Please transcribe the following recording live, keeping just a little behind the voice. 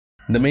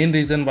The main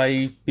reason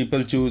why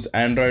people choose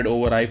Android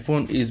over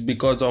iPhone is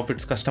because of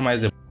its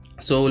customizability.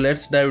 So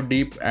let's dive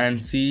deep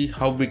and see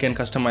how we can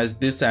customize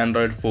this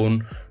Android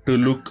phone to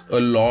look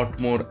a lot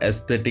more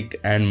aesthetic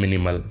and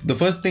minimal. The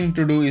first thing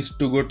to do is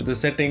to go to the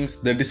settings,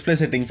 the display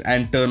settings,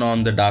 and turn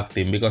on the dark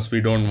theme because we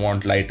don't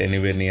want light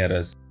anywhere near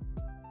us.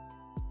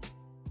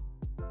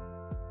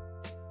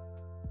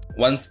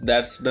 Once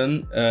that's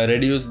done,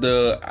 reduce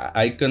the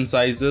icon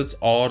sizes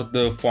or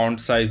the font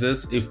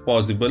sizes if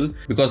possible,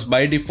 because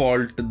by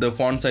default the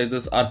font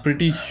sizes are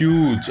pretty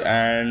huge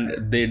and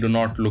they do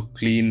not look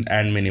clean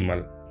and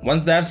minimal.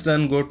 Once that's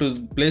done, go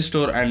to Play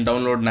Store and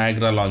download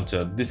Niagra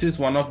launcher. This is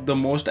one of the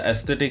most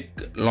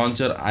aesthetic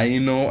launcher I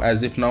know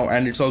as of now,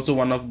 and it's also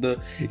one of the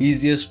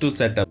easiest to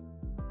set up.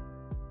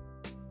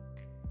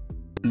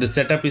 The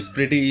setup is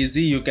pretty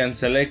easy. You can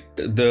select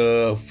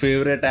the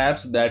favorite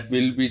apps that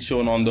will be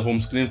shown on the home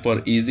screen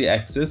for easy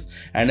access,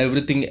 and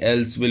everything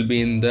else will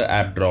be in the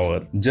app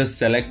drawer. Just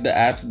select the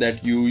apps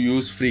that you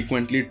use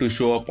frequently to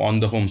show up on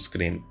the home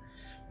screen.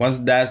 Once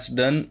that's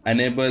done,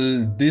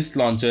 enable this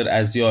launcher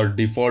as your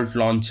default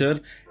launcher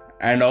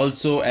and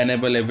also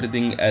enable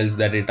everything else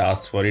that it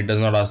asks for. It does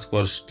not ask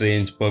for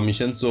strange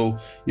permissions, so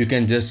you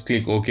can just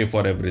click OK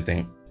for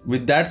everything.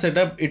 With that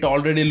setup, it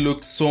already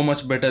looks so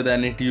much better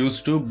than it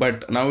used to,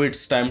 but now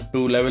it's time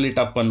to level it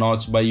up a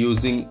notch by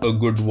using a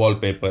good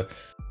wallpaper.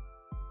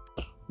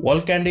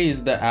 Wallcandy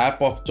is the app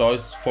of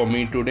choice for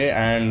me today,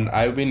 and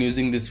I've been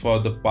using this for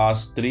the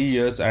past 3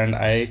 years, and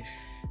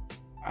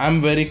I'm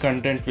very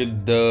content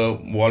with the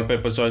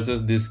wallpaper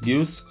choices this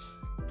gives.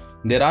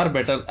 There are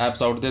better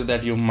apps out there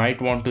that you might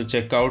want to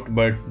check out,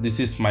 but this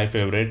is my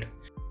favorite.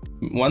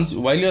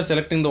 While you're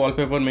selecting the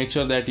wallpaper, make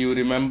sure that you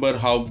remember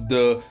how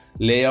the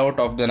layout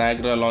of the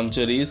Niagra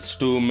launcher is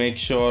to make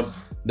sure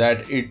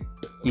that it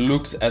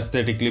looks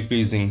aesthetically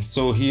pleasing.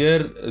 So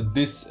here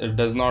this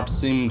does not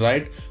seem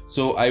right,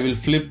 so I will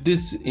flip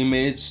this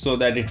image so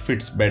that it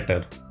fits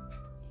better.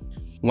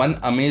 One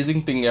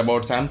amazing thing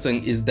about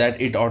Samsung is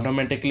that it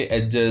automatically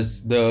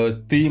adjusts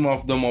the theme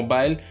of the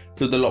mobile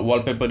to the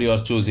wallpaper you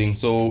are choosing,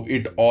 so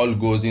it all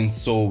goes in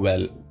so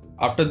well.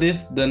 After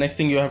this, the next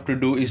thing you have to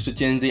do is to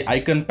change the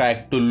icon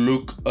pack to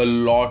look a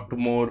lot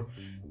more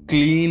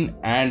clean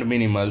and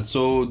minimal.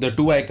 So the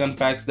two icon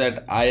packs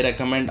that I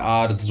recommend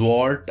are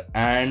Zwart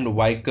and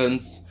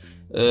Whicons.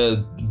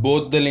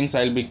 Both the links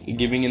I'll be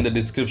giving in the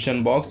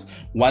description box.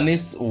 One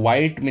is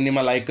white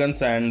minimal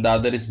icons and the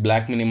other is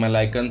black minimal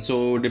icons.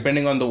 So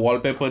depending on the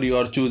wallpaper you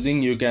are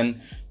choosing, you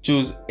can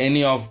choose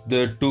any of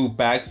the two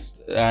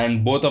packs,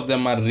 and both of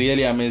them are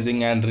really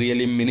amazing and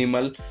really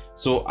minimal.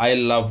 So I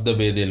love the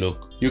way they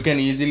look. You can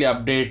easily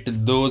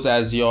update those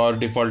as your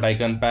default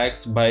icon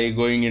packs by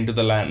going into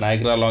the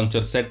Niagra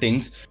launcher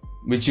settings,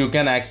 which you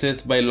can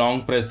access by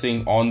long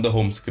pressing on the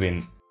home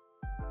screen.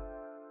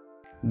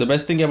 The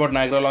best thing about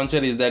Niagra launcher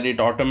is that it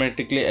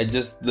automatically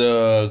adjusts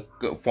the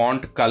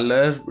font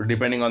color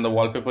depending on the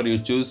wallpaper you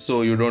choose,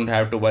 so you don't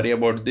have to worry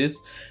about this.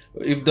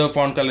 If the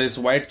font color is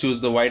white, choose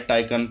the white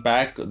icon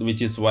pack,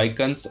 which is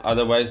Whicons,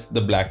 otherwise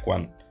the black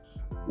one.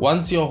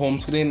 Once your home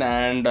screen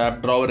and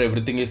app drawer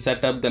everything is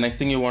set up, the next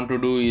thing you want to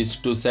do is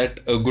to set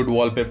a good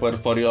wallpaper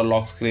for your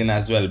lock screen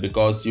as well,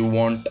 because you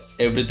want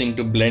everything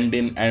to blend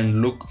in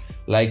and look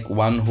like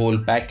one whole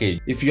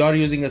package. If you are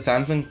using a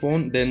Samsung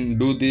phone, then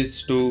do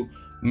this to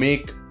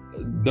make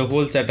the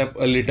whole setup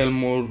a little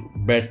more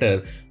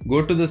better.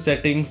 Go to the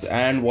settings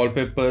and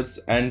wallpapers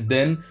and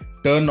then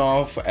turn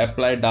off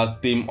apply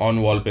dark theme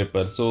on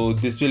wallpaper. So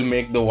this will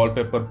make the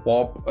wallpaper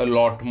pop a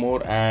lot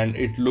more and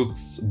it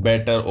looks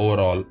better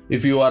overall.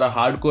 If you are a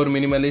hardcore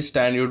minimalist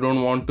and you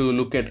don't want to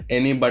look at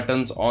any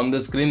buttons on the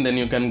screen, then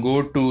you can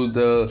go to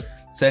the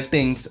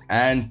settings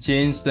and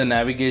change the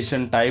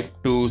navigation type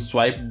to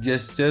swipe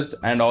gestures,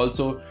 and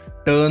also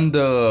turn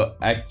the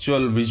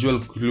actual visual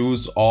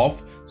clues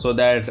off so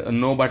that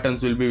no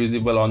buttons will be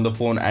visible on the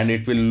phone, and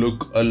it will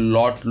look a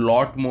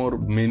lot more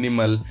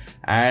minimal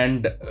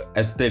and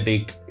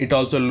aesthetic. It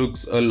also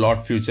looks a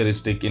lot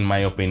futuristic in my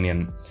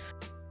opinion.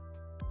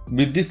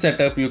 With this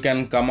setup, you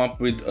can come up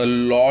with a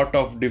lot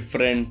of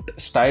different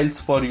styles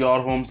for your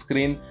home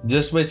screen.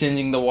 Just by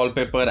changing the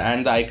wallpaper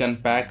and the icon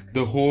pack,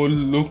 the whole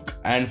look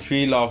and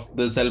feel of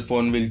the cell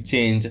phone will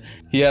change.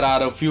 Here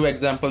are a few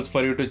examples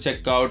for you to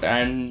check out,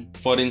 and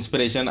for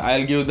inspiration,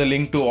 I'll give the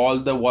link to all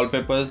the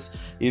wallpapers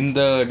in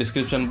the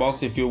description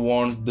box if you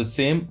want the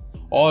same,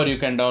 or you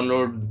can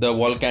download the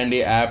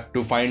Wallcandy app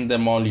to find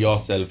them all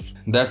yourself.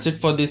 That's it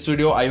for this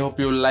video. I hope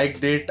you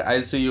liked it.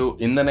 I'll see you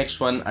in the next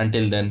one.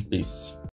 Until then, peace.